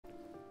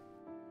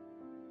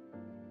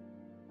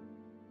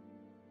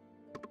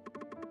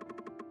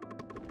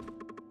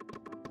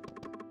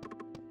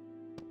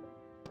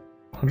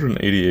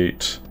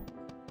188.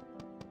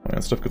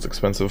 Man, stuff gets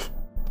expensive.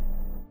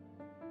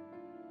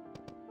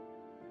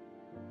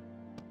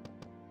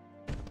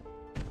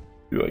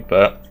 Do like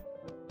that.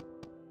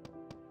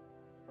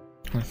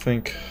 I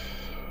think.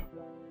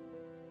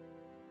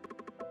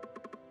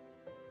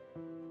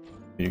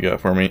 What you got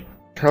for me?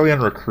 Probably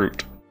on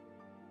recruit.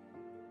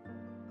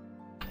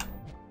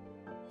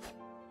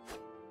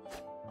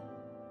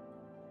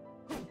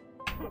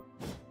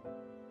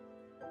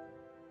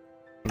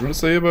 What did it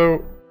say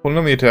about holding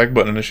on the attack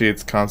button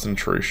initiates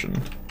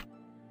concentration?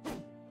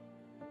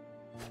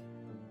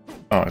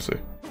 Oh, I see.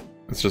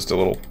 It's just a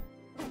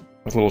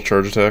little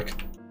charge attack.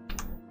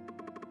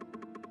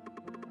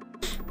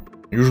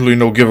 Usually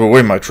no give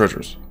away my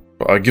treasures,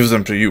 but I give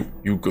them to you.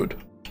 You good.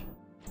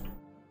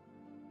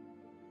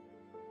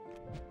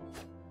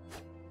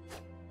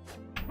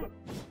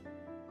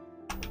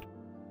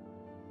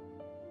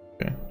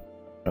 Okay.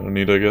 I don't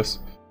need, I guess.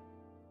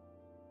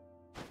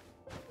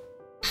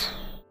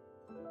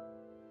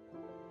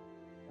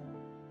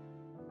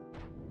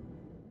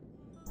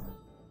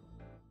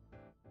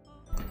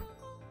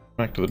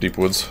 Back to the deep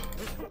woods.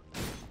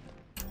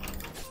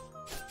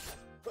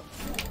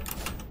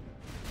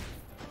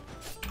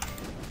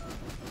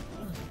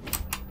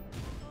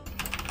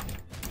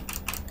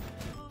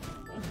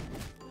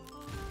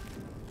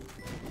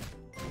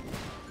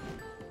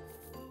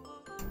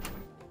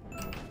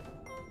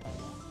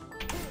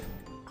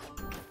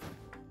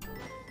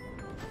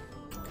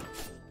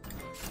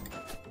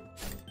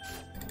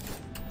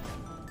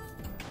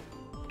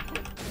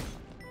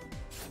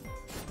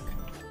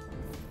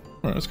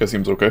 Alright, this guy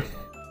seems okay.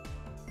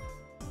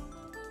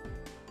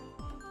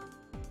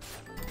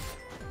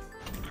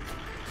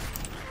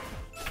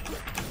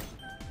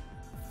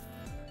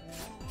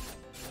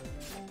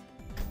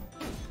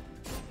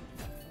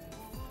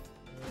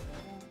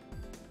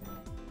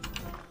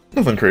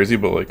 Nothing crazy,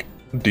 but like,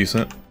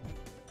 decent.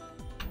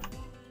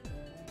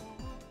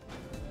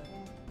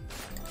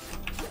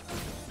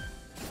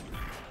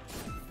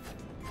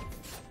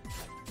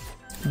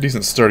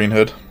 Decent starting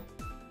head.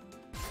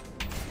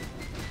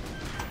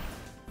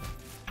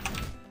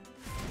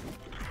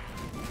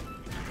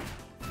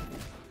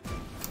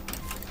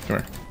 Come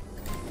here.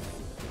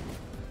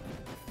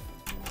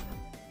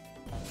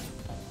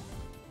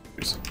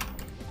 Jeez.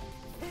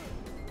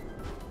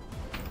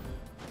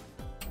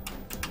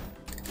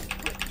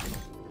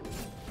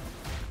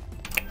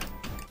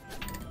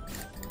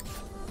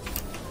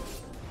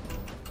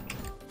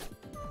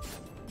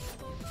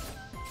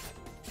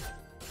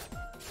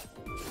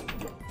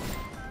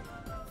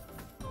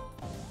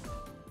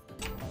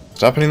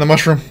 Stop hitting the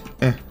mushroom.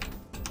 Eh. Come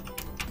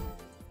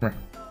here.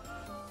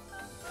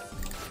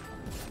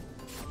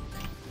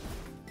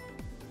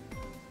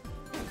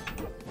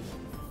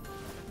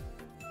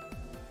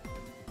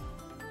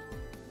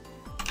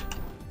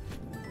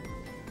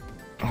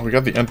 Oh, we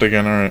got the Ent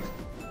again, alright.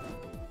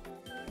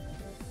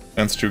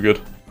 Ent's too good.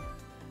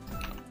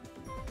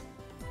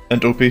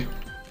 Ent OP.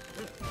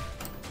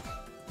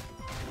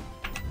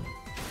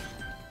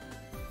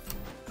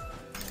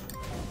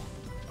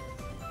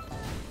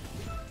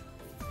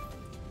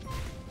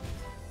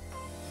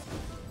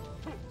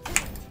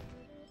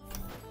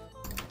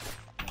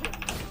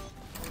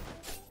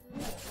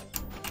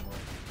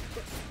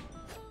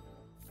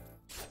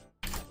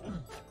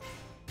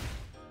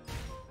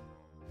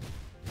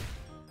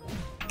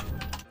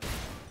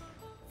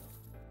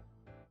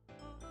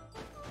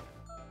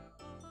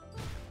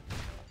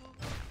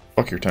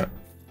 Fuck your tent.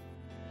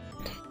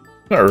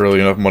 Not really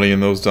enough money in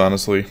those to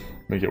honestly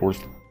make it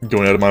worth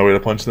going out of my way to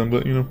punch them,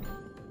 but you know.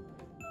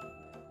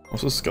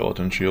 What's a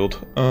skeleton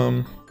shield?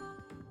 I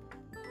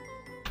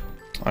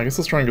guess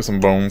let's try and get some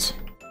bones.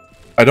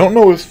 I don't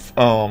know if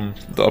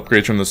the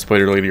upgrades from the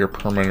spider lady are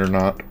permanent or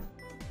not.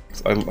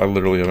 'Cause I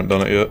literally haven't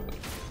done it yet.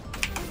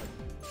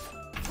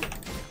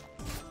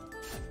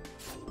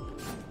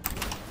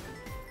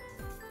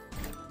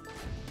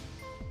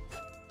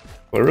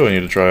 But I really need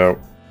to try out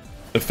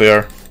if they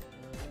are.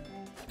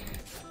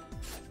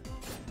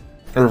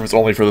 Or if it's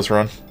only for this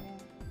run.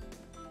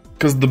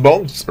 Because the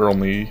bones are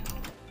only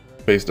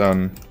based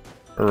on,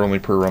 or only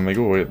per run they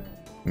go away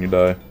when you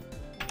die.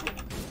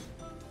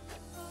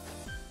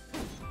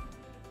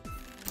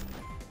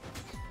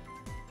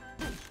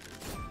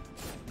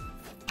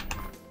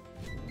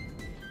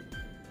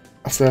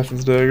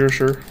 Assassin's Dagger,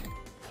 sure.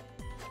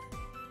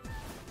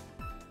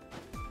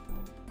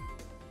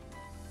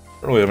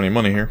 Don't really have any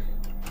money here.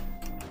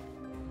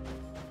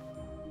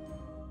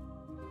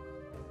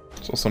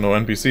 There's also no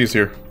NPCs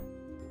here.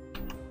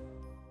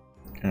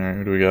 Alright,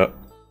 who do we got?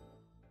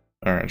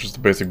 Alright, just a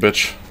basic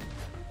bitch.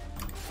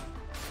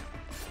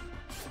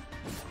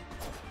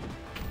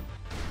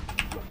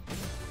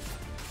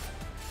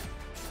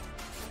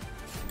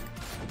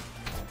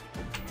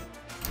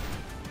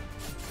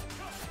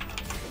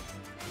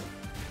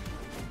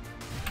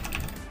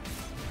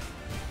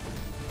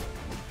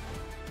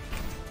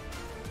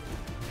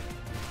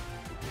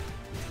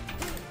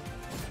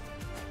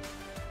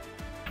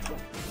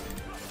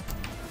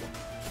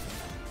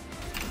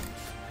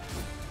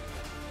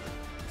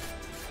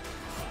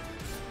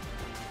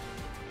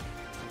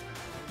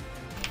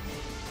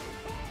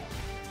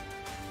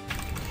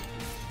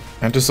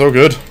 And just so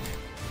good.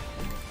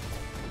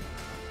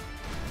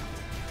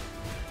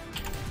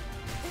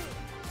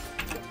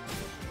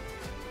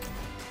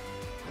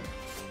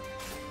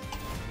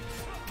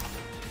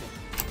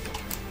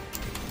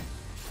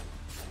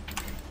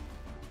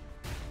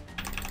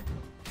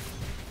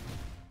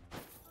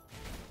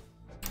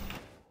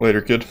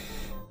 Later, kid.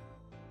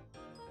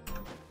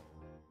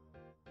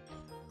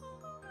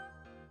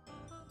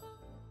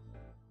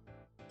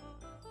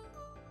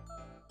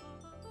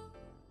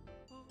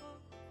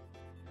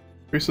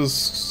 Increases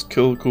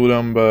skill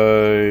cooldown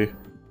by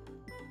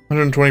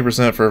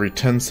 120% for every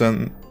 10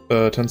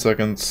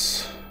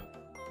 seconds.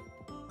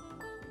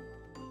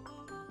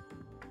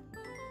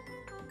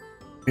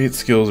 8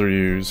 skills are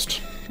used.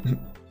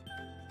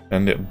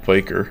 And yet,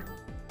 biker.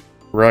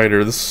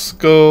 Rider. The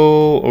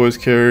skull always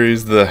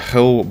carries the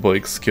Hell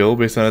Bike skill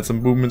based on its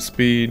movement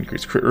speed,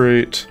 increased crit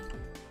rate.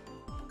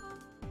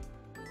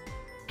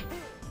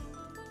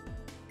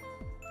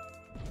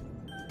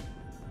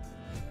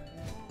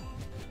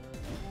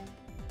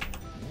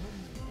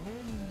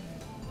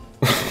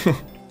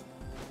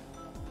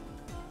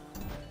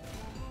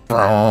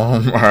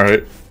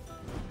 Alright.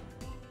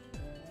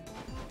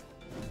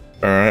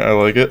 Alright, I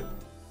like it.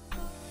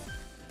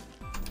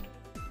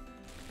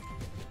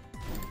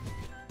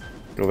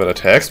 Go that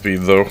attack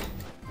speed though.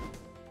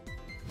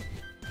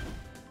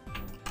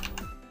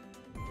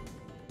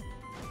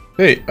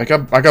 Hey, I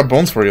got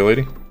bones for you,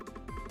 lady.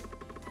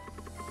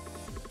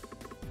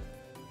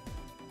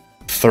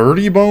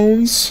 30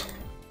 bones?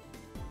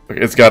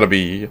 Okay, it's gotta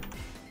be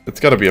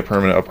a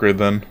permanent upgrade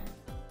then.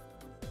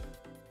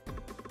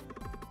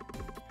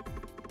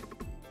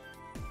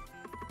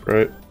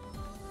 Right?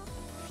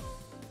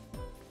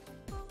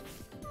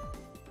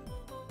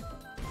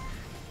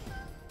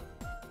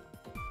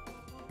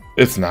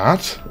 It's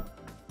not?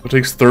 It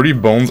takes 30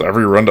 bones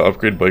every run to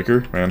upgrade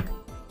Biker? Man.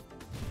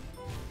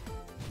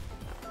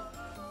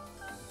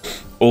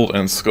 Old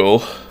and Skull.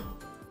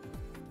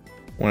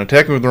 When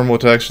attacking with normal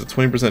attacks, there's a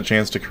 20%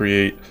 chance to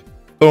create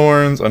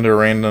thorns under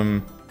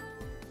random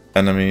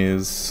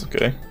enemies.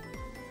 Okay.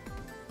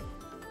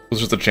 It's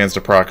just a chance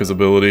to proc his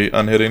ability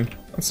on hitting.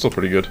 That's still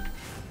pretty good.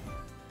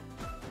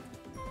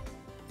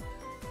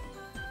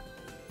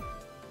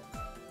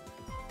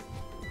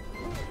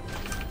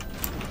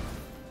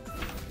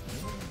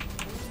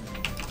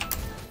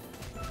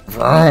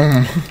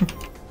 Vroom.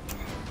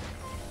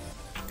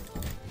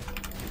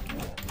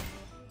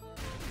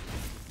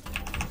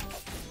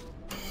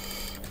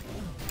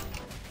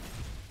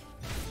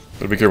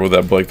 Gotta be careful with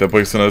that bike. That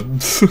bike's gonna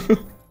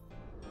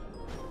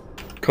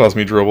cause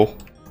me trouble.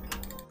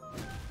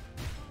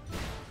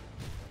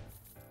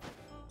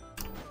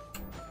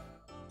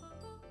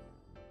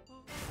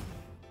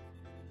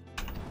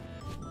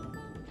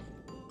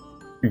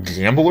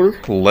 Gambler?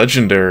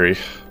 Legendary.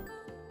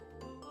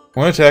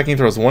 When attacking,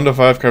 throws 1 to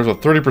 5 cards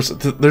with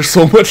 30%. There's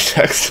so much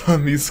text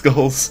on these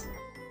skulls.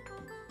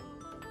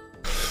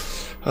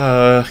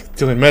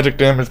 Dealing magic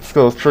damage, the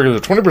skull triggers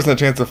a 20%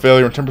 chance of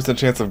failure and 10%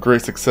 chance of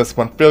great success.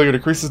 Upon failure,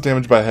 decreases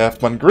damage by half.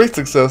 Upon great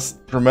success,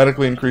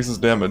 dramatically increases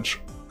damage.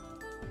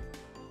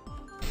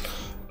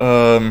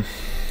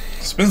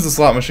 Spins the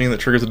slot machine that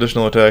triggers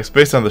additional attacks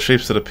based on the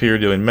shapes that appear,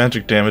 dealing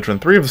magic damage. When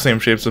 3 of the same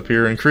shapes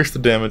appear, increase the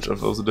damage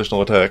of those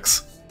additional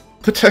attacks.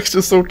 The text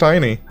is so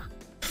tiny.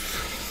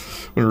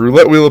 When a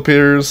roulette wheel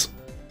appears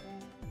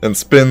and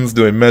spins,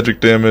 doing magic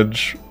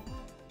damage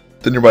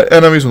to nearby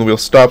enemies when the wheel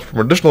stops from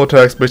additional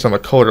attacks based on the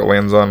color it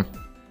lands on.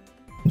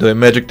 Dealing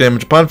magic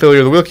damage upon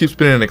failure, the wheel keeps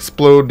spinning and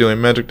explode,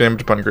 dealing magic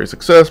damage upon great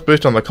success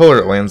based on the color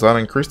it lands on.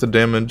 Increase the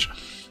damage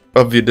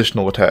of the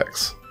additional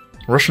attacks.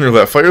 Russian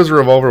roulette fires a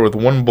revolver with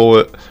 1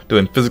 bullet,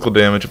 dealing physical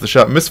damage. If the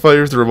shot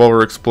misfires, the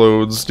revolver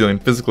explodes, dealing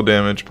physical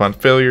damage. Upon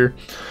failure,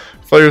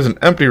 fires an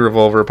empty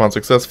revolver. Upon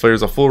success,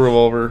 fires a full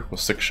revolver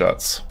with 6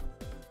 shots.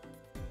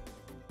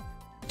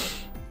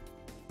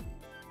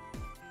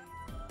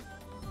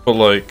 But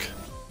like,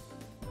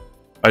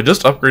 I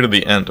just upgraded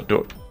the end.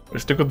 Do I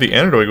stick with the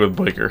end or do I go with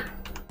Biker?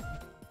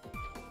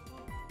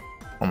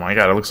 Oh my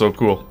god, it looks so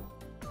cool.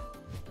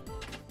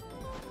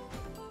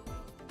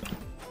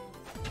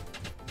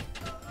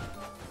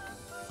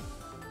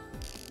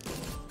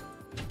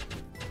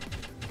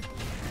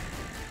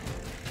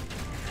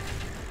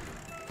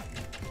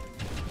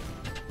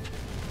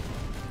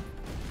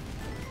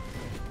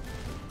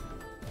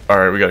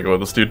 Alright, we gotta go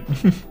with this dude.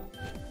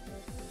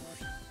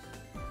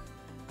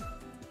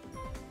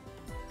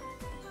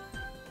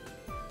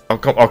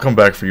 I'll come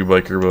back for you,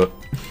 Biker, but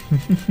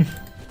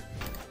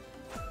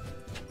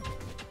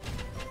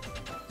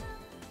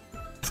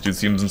this dude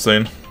seems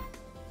insane.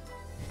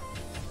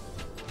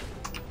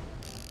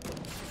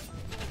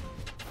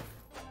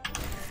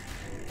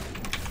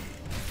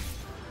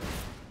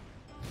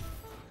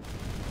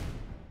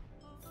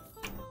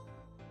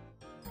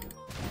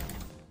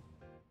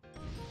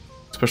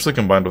 Especially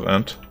combined with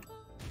Ent.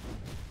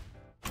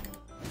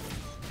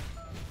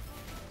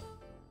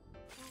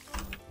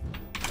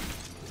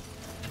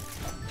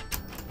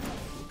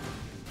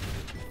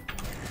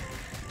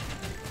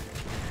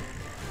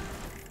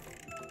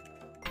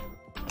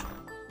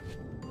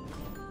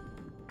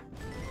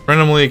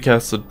 Randomly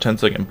casts a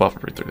 10-second buff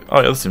every 30. Oh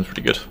yeah, this seems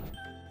pretty good.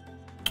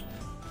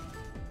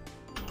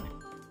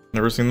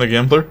 Never seen the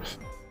Gambler?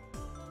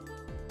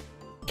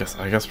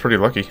 I guess pretty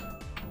lucky.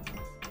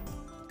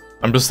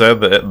 I'm just sad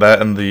that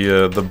that and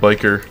the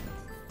biker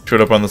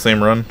showed up on the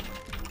same run.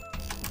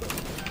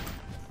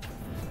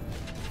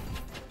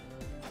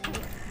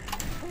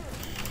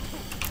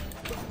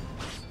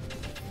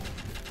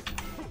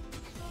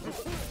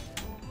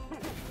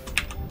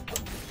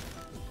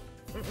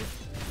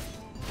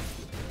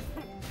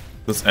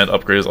 This ant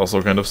upgrade is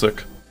also kind of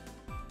sick.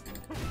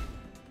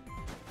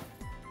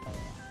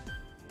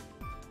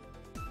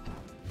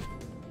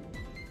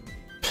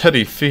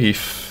 Petty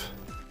thief.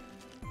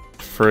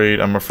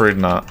 I'm afraid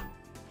not.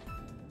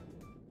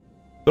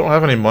 Don't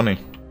have any money.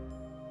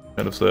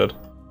 Kind of sad.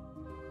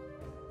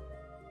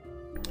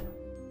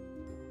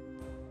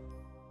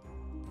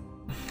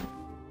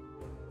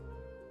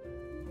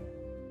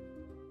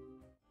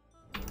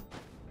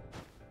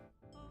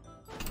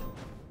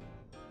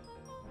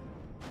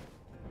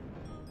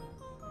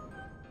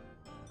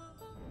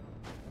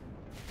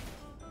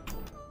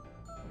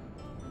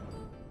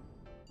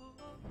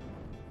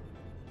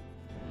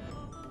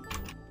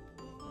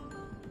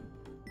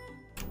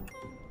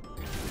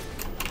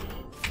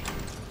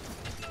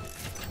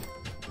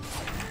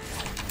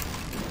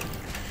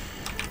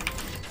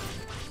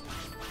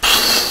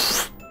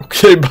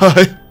 Okay,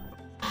 bye.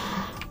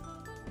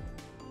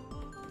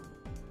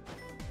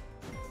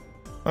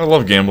 I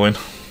love gambling.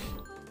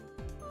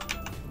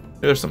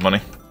 There's some money.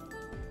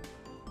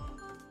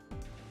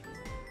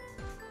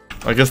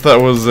 I guess that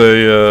was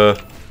a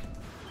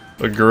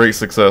great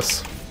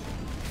success.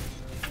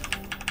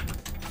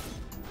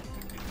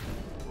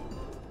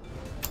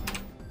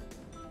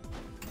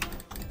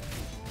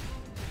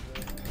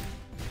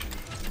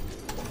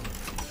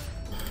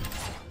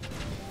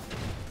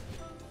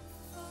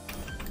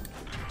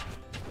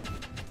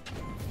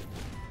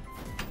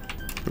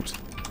 Oops.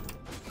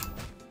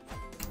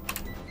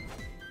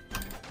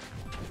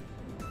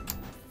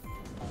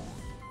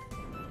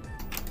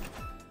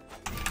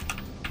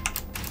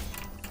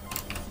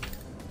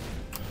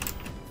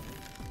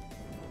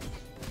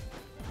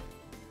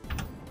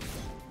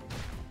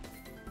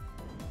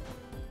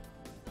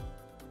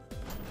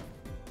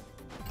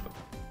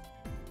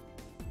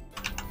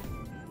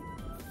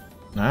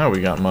 Now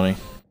we got money.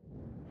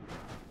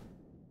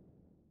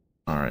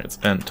 Alright, it's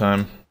end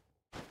time.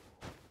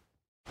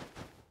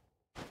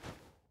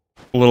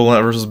 Little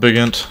ant versus big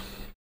ant.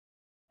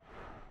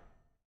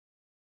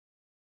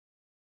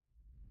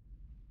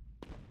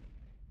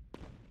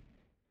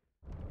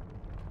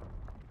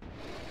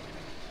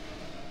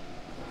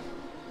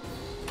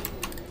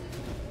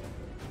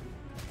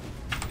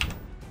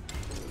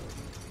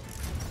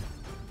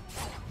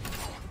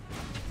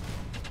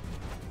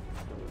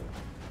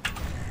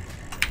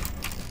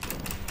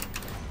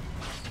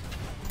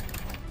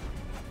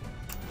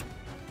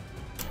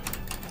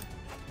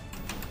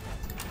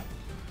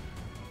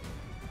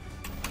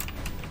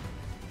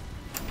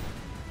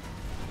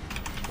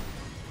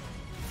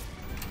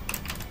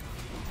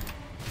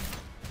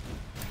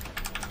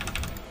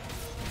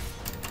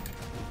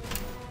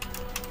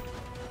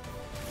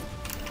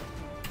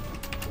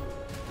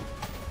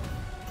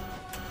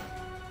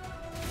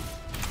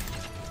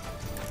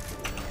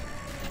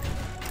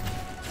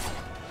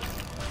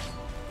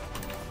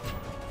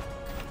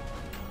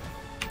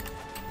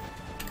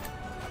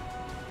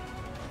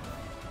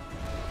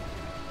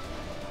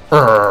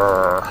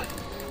 Urgh.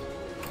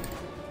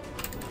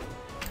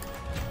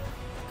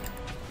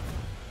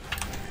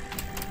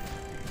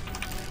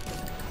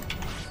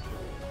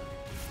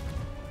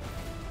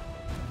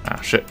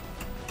 Ah, shit.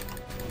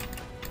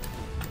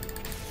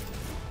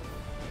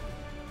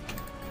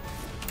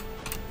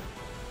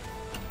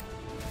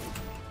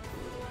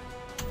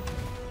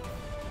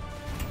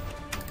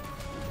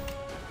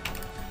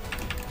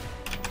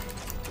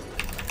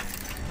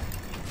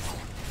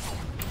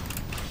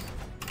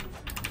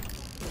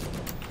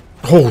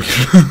 Holy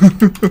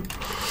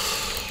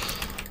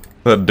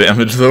that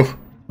damage though,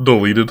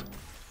 deleted.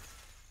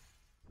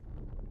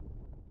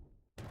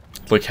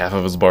 Like half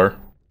of his bar.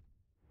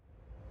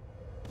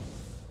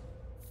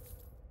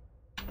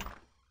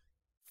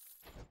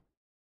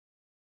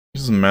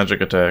 This is a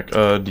magic attack.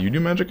 Do you do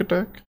magic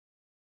attack?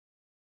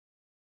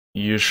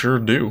 You sure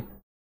do.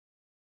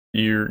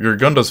 Your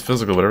gun does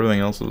physical, but everything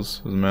else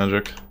is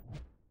magic.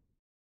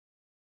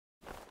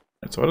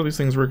 Right, so how do these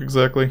things work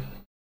exactly?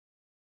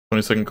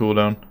 20-second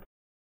cooldown.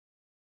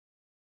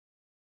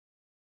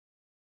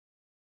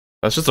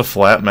 That's just a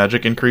flat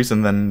magic increase,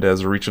 and then it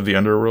has a reach of the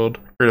underworld.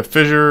 Create a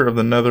fissure of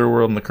the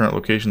netherworld in the current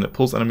location that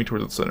pulls enemy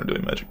towards its center,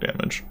 doing magic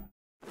damage.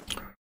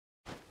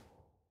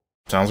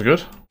 Sounds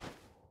good.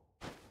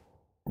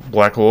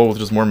 Black hole with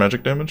just more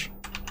magic damage.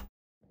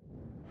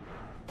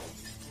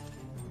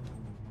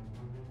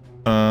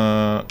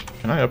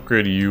 Can I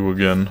upgrade you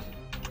again?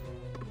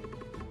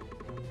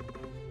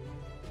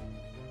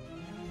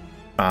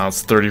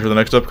 It's 30 for the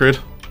next upgrade.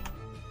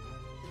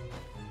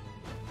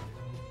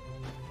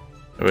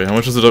 Wait, how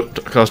much does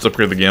it cost to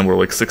upgrade the Gambler?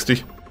 Like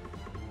 60?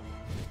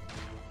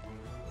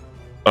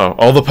 Oh,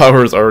 all the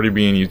power is already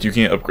being used. You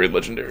can't upgrade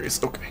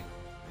legendaries. Okay.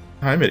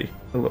 Hi, Mitty.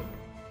 Hello.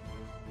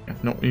 Yeah,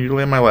 no, you need to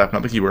lay on my lap,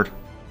 not the keyboard.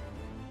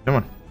 Come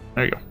on.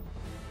 There you go.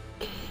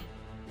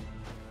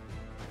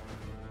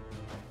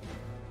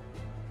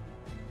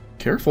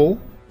 Careful.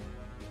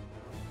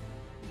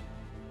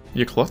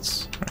 You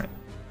klutz. Alright.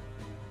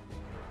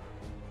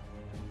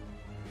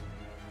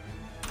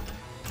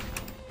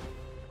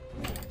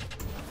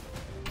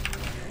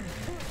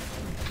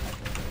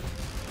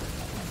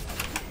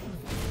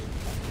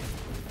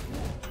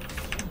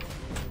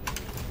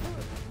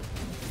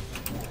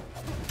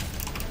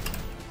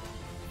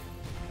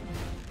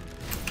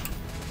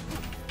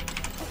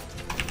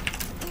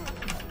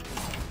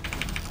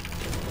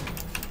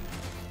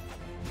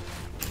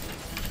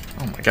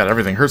 Oh my god,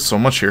 everything hurts so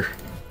much here.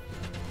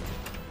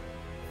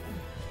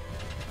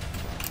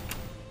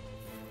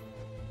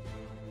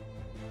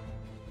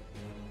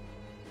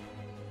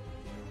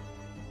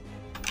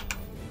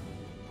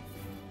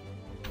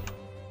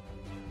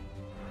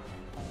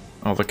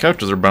 Oh, the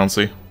couches are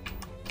bouncy.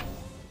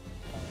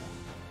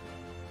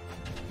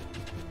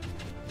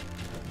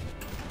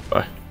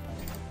 Bye.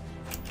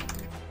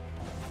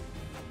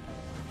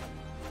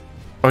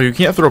 Oh, you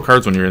can't throw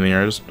cards when you're in the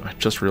air. I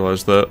just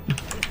realized that.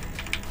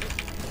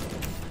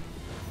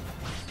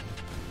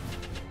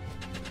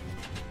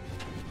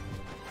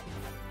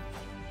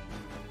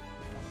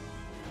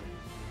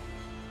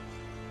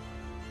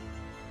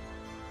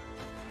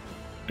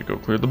 To go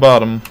clear the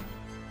bottom.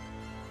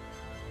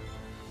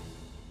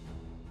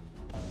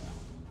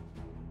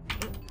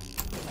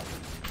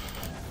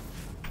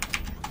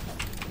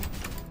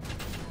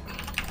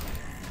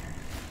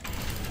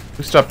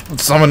 Stop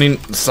summoning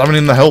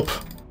the help.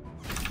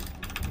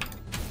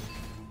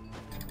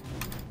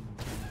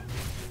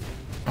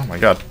 Oh my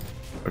god.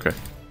 Okay.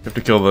 You have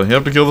to kill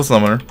the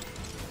summoner.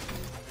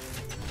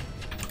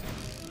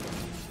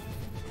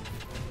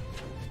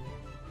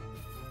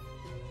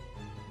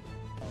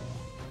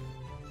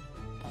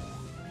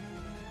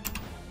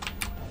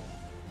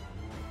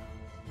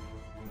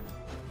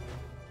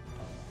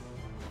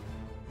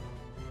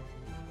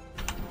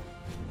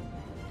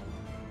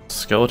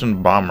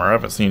 Skeleton bomber, I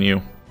haven't seen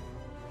you.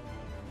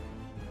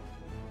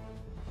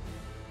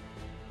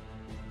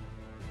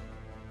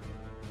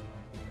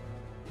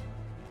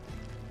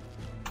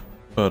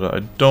 But I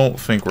don't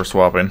think we're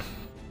swapping.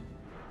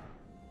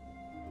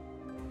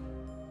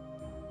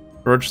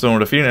 Grudge Stone,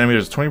 when defeating an enemy,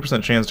 there's a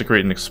 20% chance to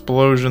create an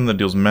explosion that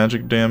deals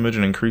magic damage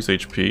and increase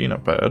HP.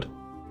 Not bad.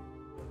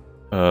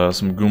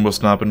 Some Goomba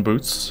Stomping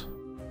Boots.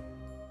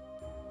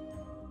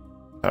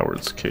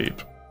 Howard's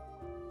Cape.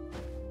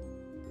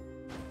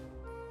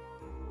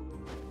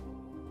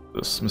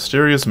 This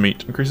Mysterious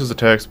Meat. Increases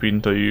attack speed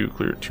until you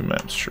clear 2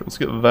 maps. Sure, let's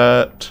get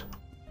that.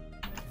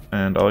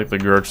 And I like the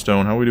Grudge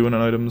Stone. How are we doing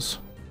on items?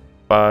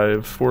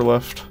 5, 4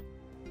 left.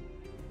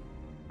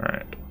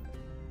 Alright.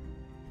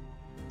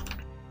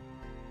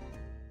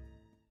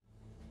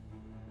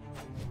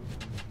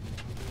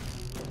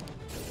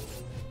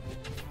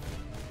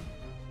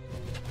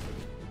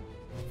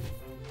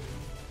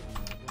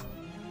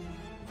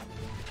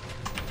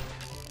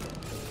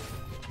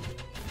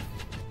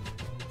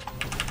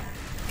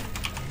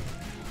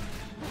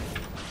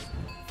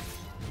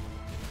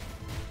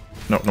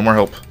 No, no more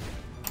help.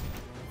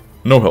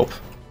 No help.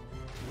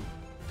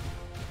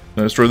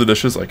 Can I destroy the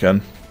dishes? I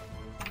can.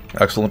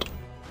 Excellent.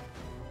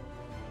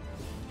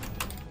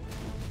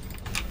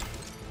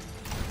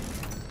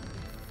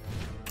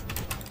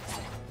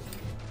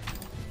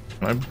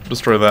 Can I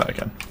destroy that? I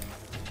can.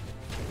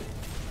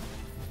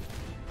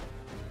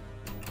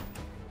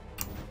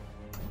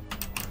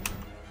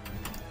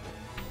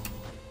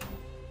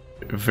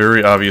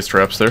 Very obvious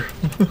traps there.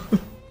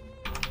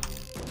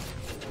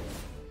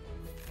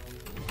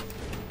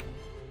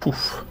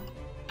 Poof.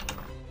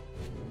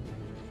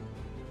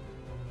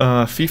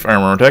 Thief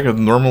armor. Attack with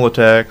normal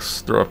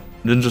attacks. Throw a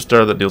ninja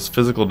star that deals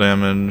physical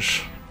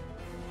damage.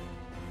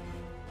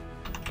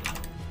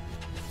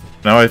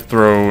 Now I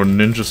throw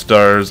ninja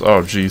stars.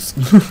 Oh, jeez.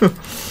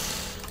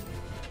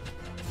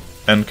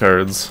 End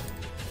cards.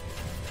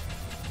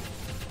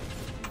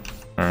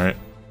 Alright.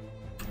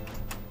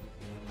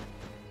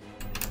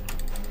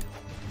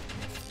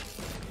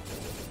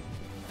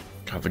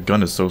 God, the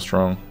gun is so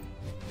strong.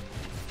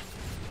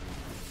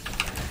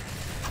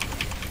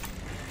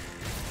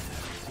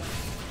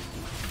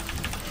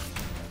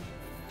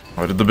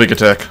 Oh, I did the big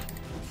attack.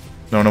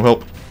 No, no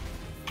help.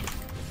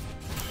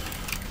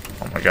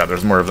 Oh my god,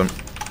 there's more of them.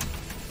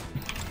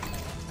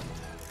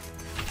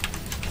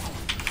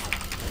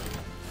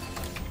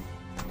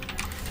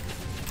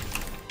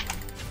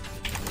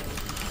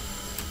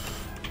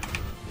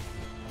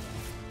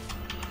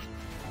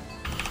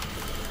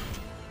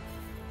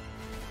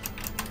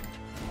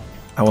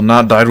 I will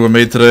not die to a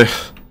maid today.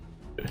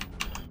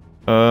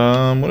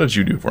 What did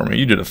you do for me?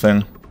 You did a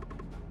thing.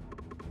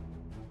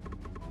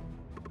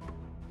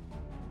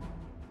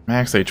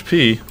 Max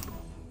HP?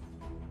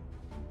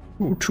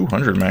 Ooh,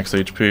 200 max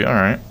HP,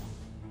 alright.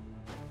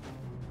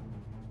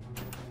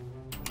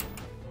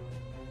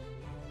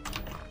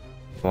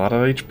 A lot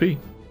of HP.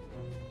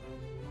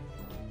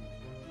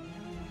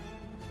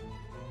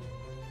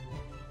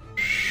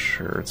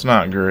 Sure, it's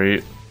not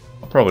great.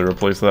 I'll probably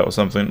replace that with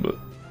something, but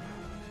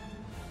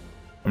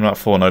I'm not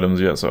full on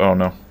items yet, so oh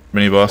no.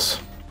 Mini boss.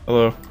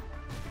 Hello.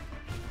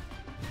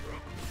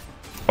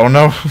 Oh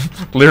no!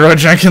 Leroy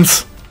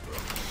Jenkins!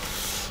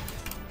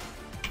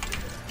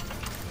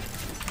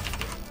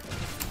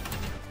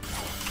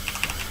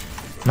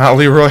 Not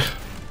Leroy.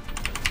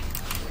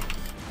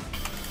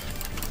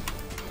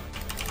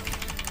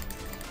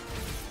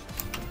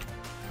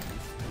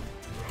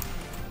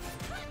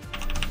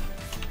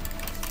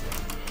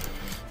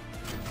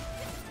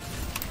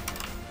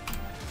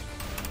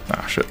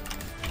 Ah, shit.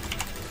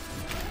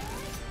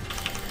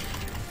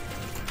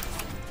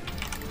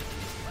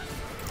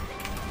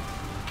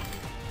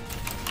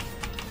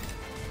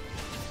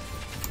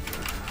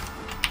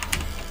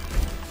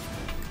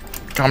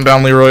 Calm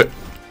down, Leroy.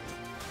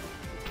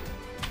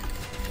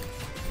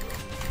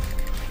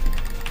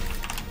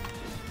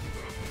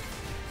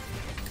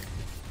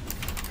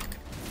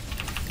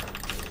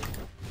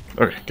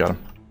 Okay, got him.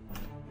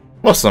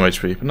 Lost some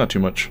HP, but not too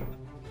much.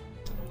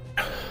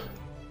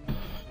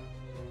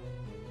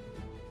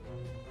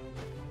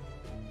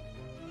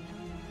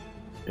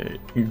 Okay,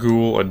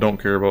 Ghoul, I don't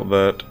care about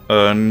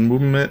that.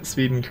 Movement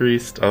speed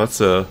increased. Oh, that's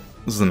this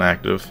is an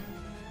active.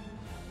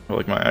 I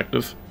like my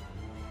active.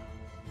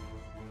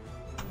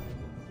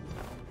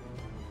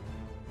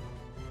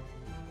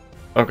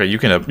 Okay, you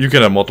can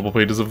have multiple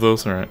pages of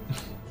those. All right.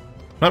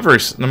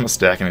 I'm not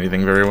stacking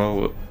anything very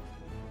well,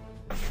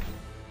 but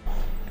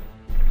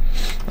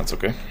that's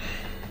okay.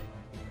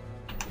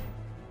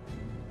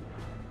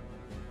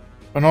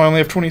 Oh no, I only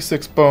have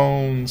 26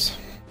 bones.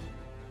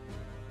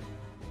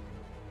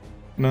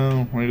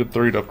 No, I needed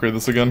 3 to upgrade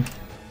this again.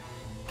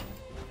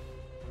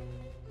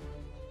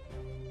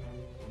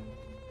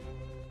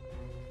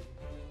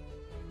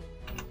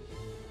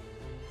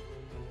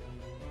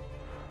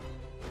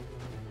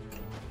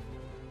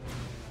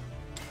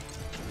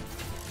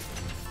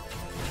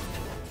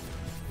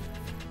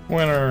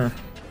 Winner!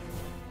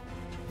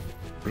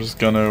 We're just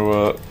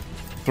gonna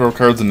throw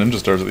cards and ninja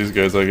stars at these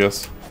guys, I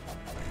guess.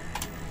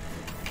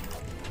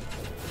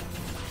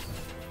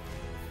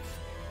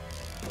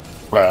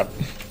 Crap.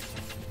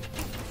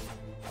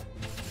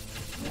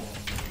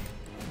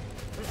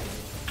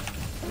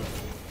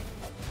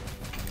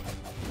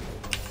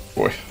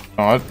 Boy.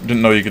 Oh, I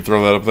didn't know you could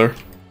throw that up there.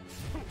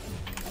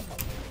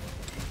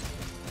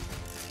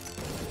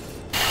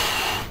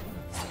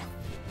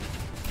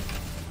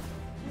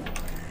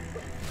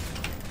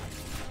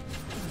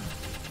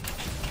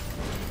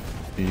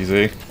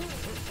 Easy.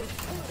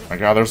 My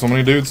god, there's so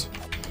many dudes.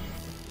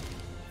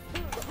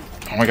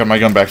 Oh my god, my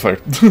gun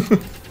backfired.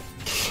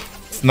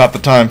 It's not the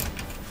time.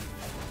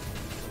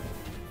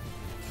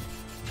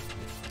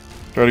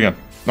 Try it again.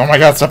 Oh my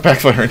god, stop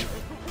backfiring.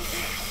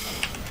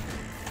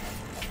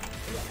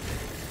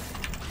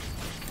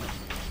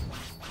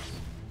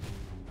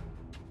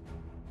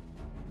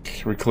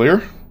 Are we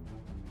clear?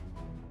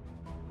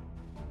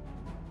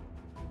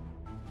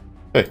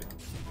 Hey.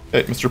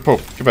 Hey, Mr.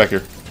 Pope, get back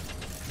here.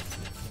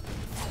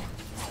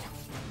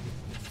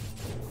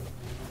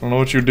 I don't know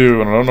what you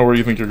do, and I don't know where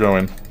you think you're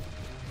going.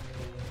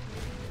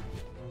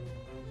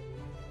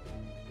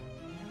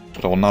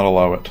 But I will not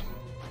allow it.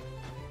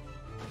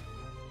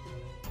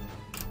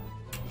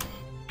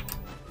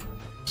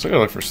 So I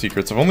gotta look for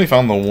secrets. I've only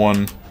found the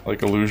one,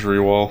 like,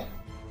 illusory wall.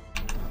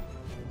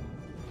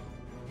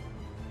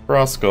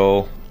 Cross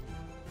skull.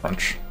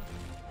 Crunch.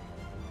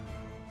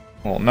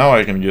 Well, now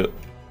I can get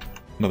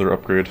another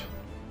upgrade.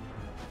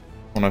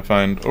 When I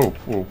find... Oh,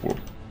 whoa, whoa.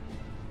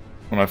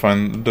 When I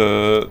find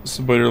the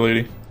spider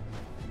lady.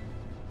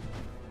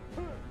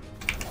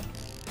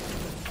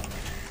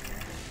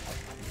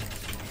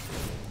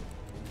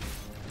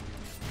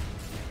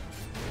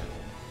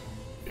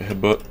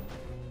 Headbutt.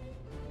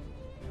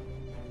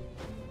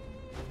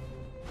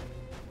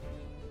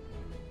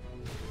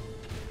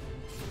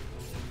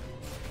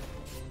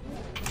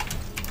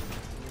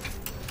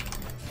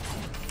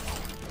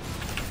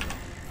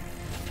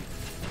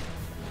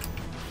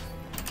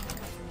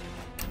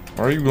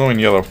 Why are you glowing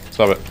yellow?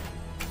 Stop it.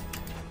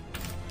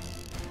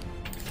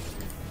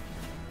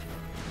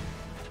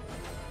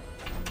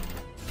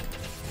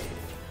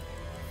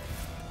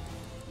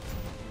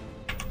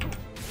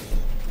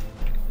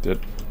 Did.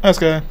 Nice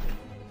guy.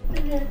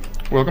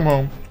 Welcome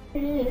home.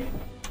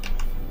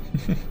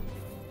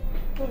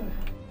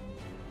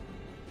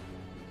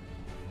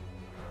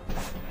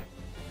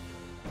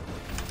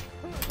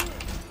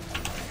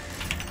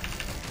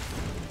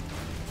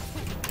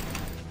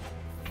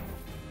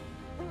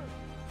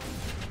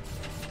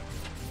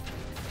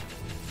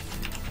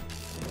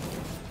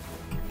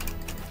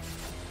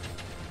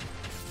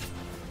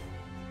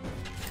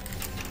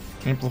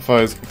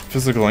 Amplifies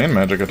physical and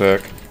magic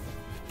attack.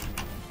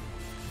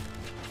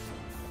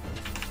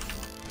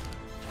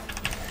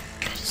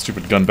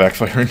 Stupid gun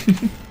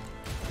backfiring.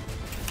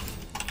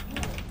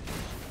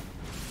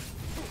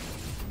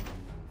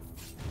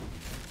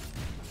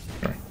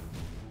 Okay.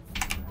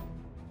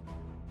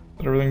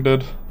 Is everything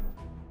dead?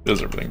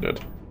 Is everything dead?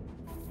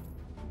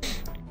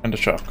 And a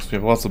shop, because we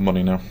have lots of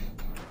money now.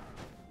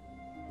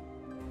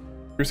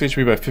 Increase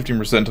HP by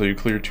 15% until you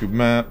clear 2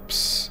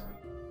 maps.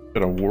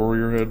 Got a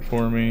warrior head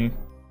for me.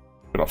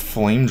 Got a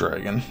flame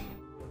dragon.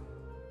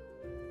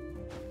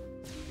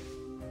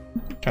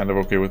 Kind of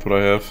okay with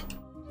what I have.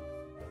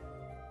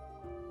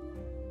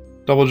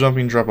 Double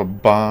jumping, drop a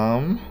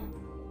bomb.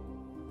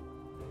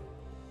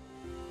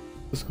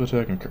 Physical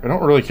attack and... I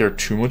don't really care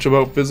too much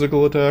about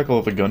physical attack,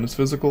 although the gun is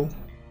physical.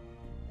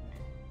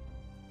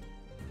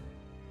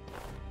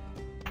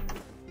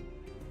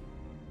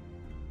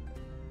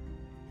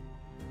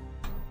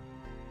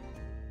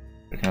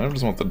 I kind of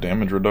just want the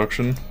damage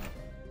reduction.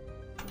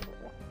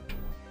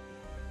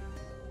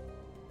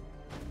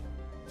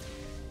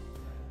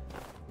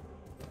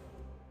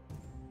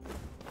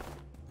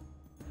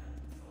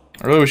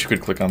 I really wish you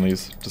could click on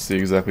these to see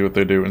exactly what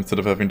they do instead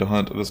of having to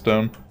hunt this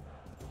down.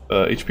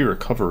 HP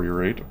recovery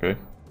rate, okay.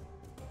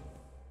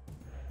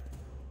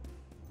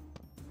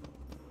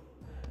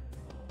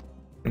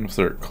 I'm gonna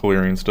start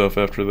clearing stuff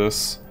after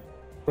this.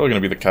 Probably gonna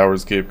be the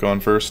Coward's Cape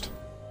gone first.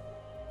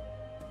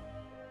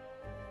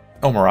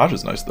 Oh, Mirage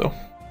is nice though.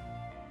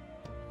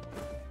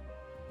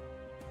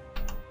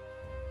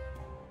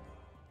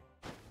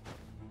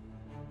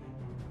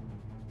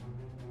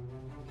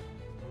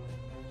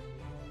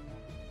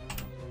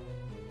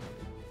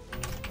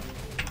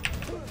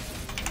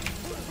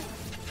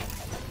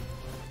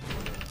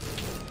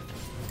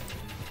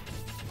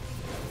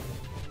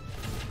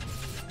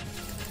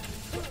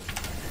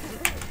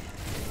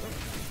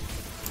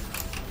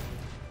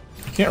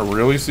 Can't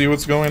really see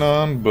what's going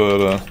on,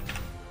 but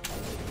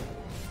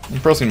I'm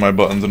pressing my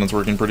buttons and it's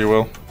working pretty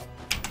well.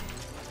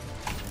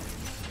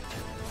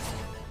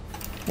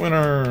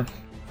 Winner!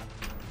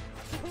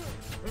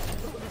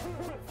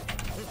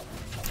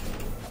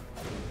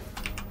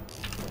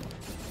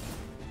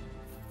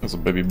 That's a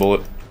baby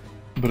bullet,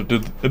 but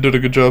it did a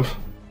good job.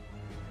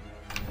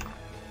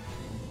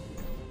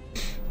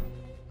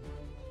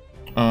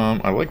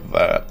 I like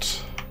that.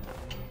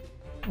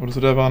 What does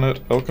it have on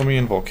it? Alchemy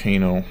and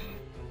Volcano.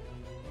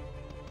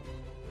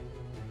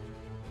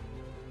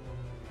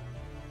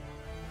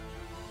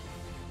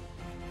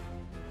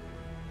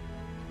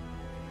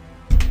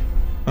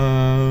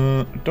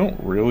 I don't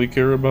really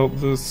care about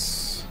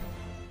this.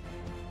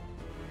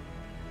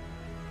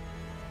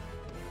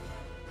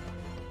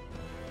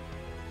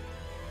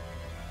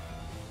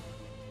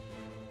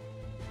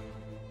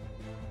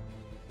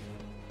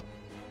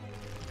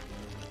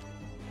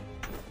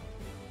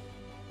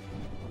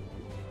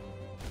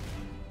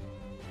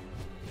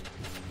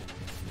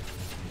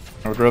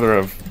 I would rather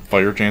have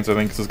fire chance, I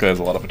think, because this guy has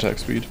a lot of attack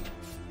speed.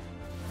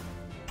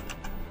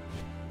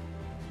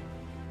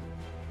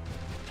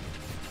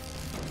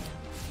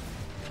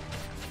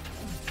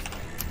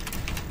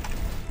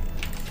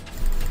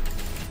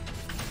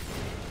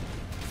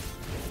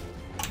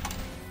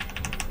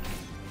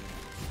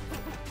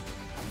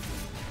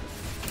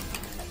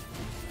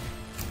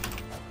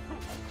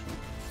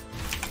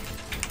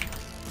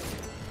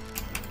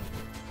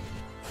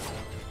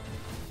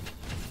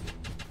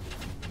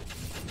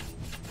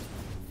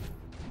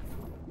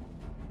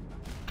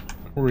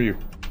 Who are you?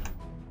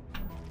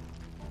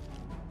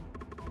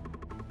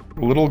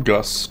 Little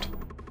Gust.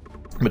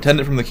 I'm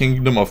attendant from the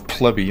kingdom of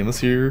Plebby, and this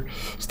here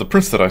is the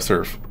prince that I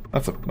serve.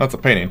 That's a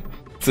painting.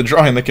 It's a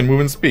drawing that can move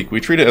and speak.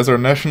 We treat it as our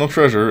national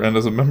treasure and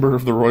as a member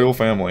of the royal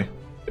family.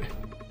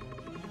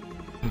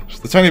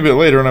 Just a tiny bit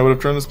later and I would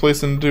have turned this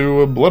place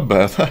into a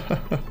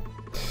bloodbath.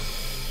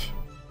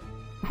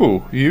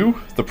 Who?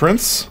 You? The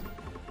prince?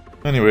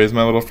 Anyways,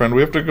 my little friend,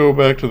 we have to go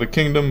back to the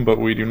kingdom, but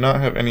we do not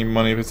have any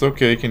money. If it's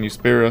okay, can you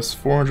spare us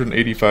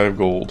 485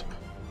 gold?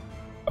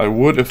 I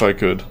would if I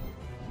could.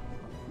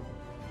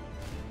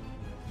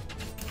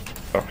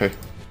 Okay.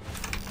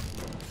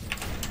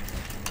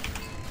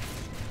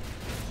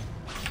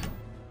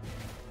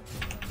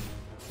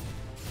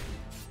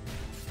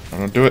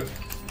 Don't do it.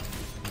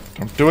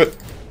 Don't do it.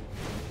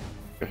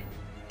 Okay.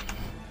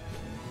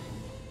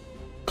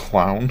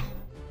 Clown.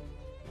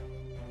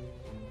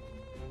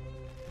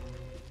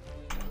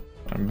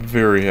 I'm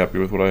very happy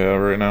with what I have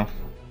right now.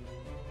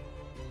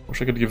 Wish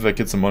I could give that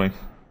kid some money.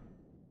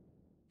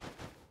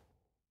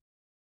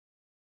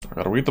 I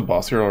gotta wait the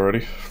boss here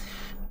already.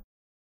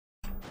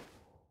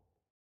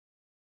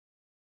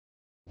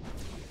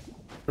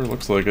 Sure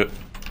looks like it.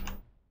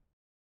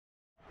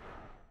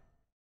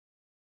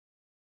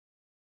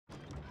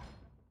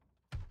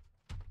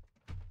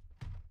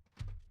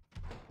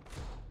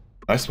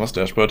 Nice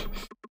mustache, bud.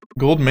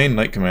 Gold Mane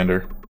Knight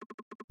Commander.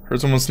 Heard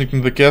someone sneaked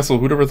into the castle.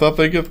 Who'd ever thought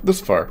they'd get this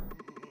far?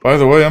 By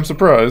the way, I'm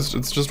surprised.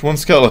 It's just one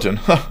skeleton.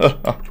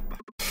 How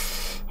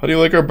do you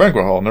like our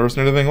banquet hall? Never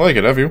seen anything like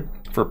it, have you?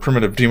 For a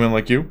primitive demon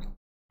like you?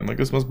 And like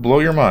this must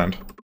blow your mind.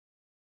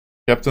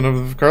 Captain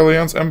of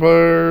Carleon's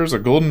Empire's a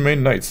Golden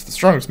Mane Knights, the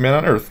strongest man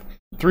on Earth.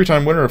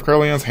 3-time winner of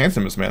Carleon's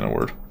Handsomest Man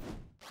Award.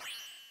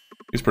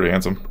 He's pretty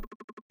handsome.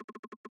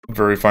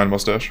 Very fine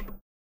mustache.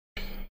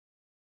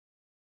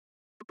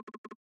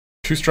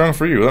 Too strong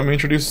for you. Let me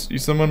introduce you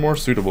someone more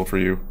suitable for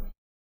you.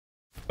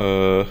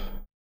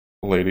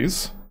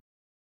 Ladies.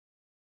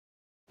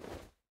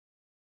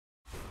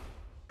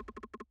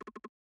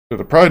 They're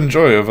the pride and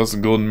joy of us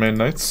Golden Mane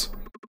Knights.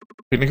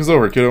 Picnic is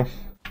over, kiddo.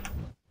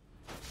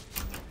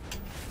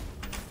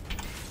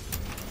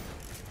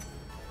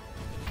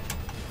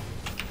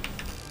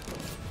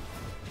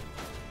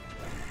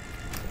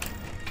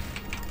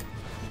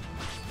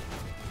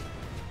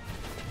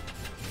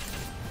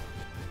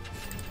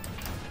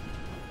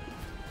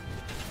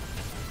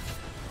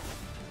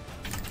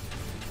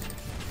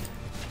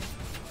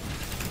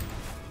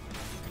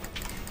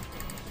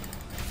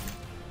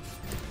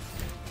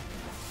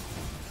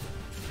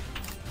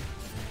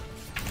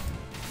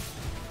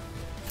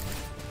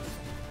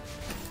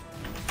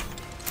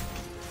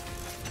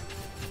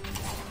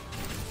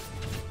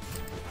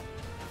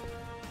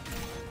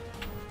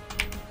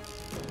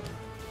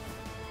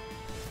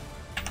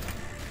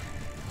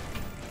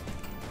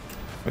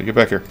 Hey, get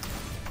back here.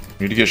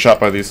 You need to get shot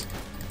by these.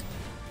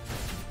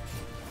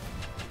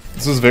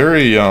 This is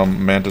very,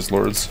 Mantis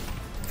Lords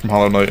from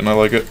Hollow Knight, and I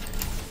like it.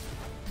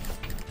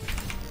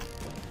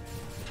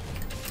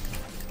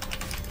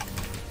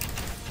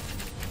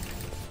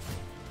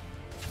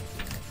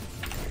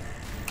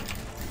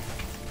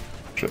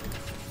 Shit.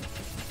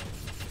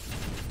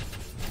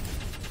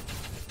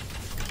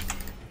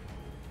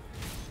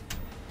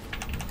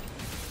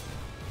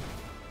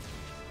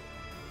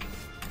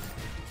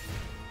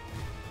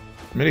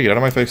 Mitty, get out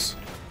of my face.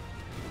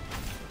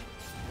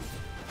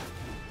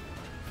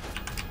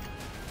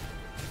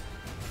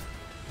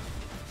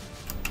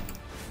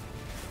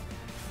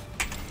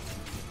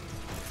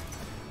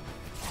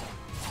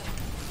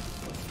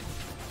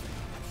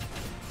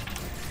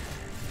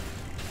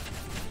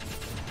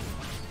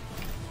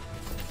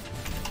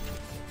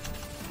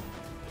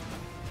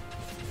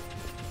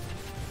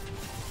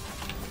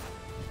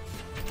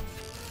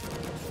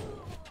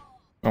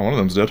 Oh, one of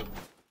them's dead.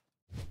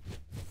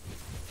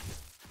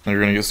 Now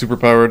you're gonna get super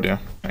powered? Yeah.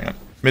 Hang on.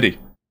 Mitty.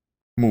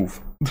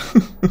 Move.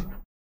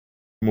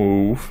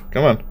 Move.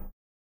 Come on.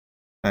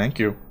 Thank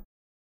you.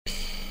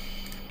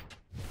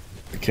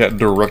 The cat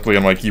directly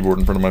on my keyboard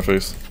in front of my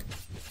face.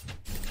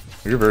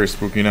 You're very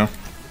spooky now.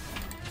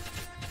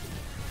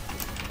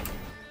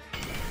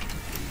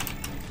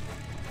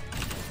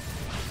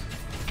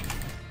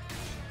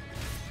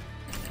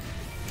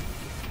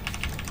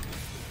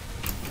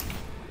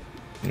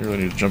 You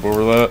really need to jump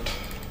over that.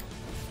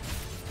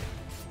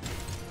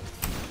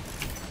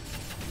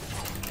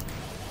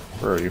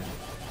 Where are you?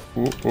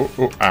 Ooh, ooh,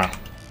 ooh, ah.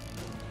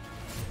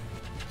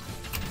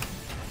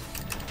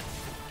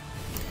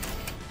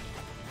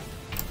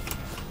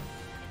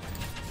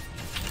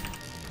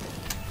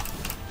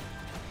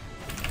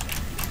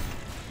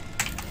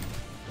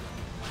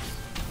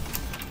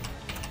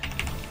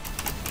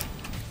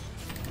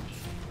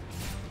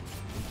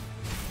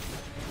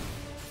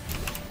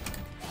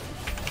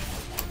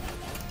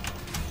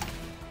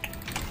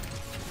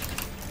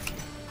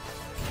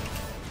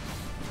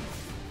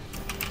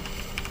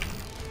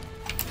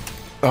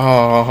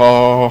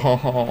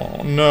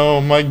 Oh,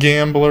 no, my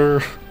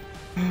gambler.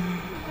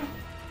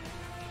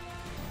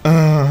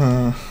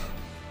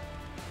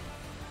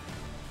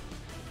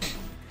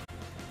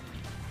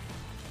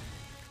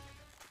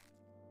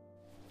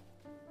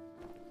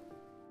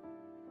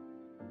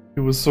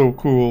 It was so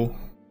cool.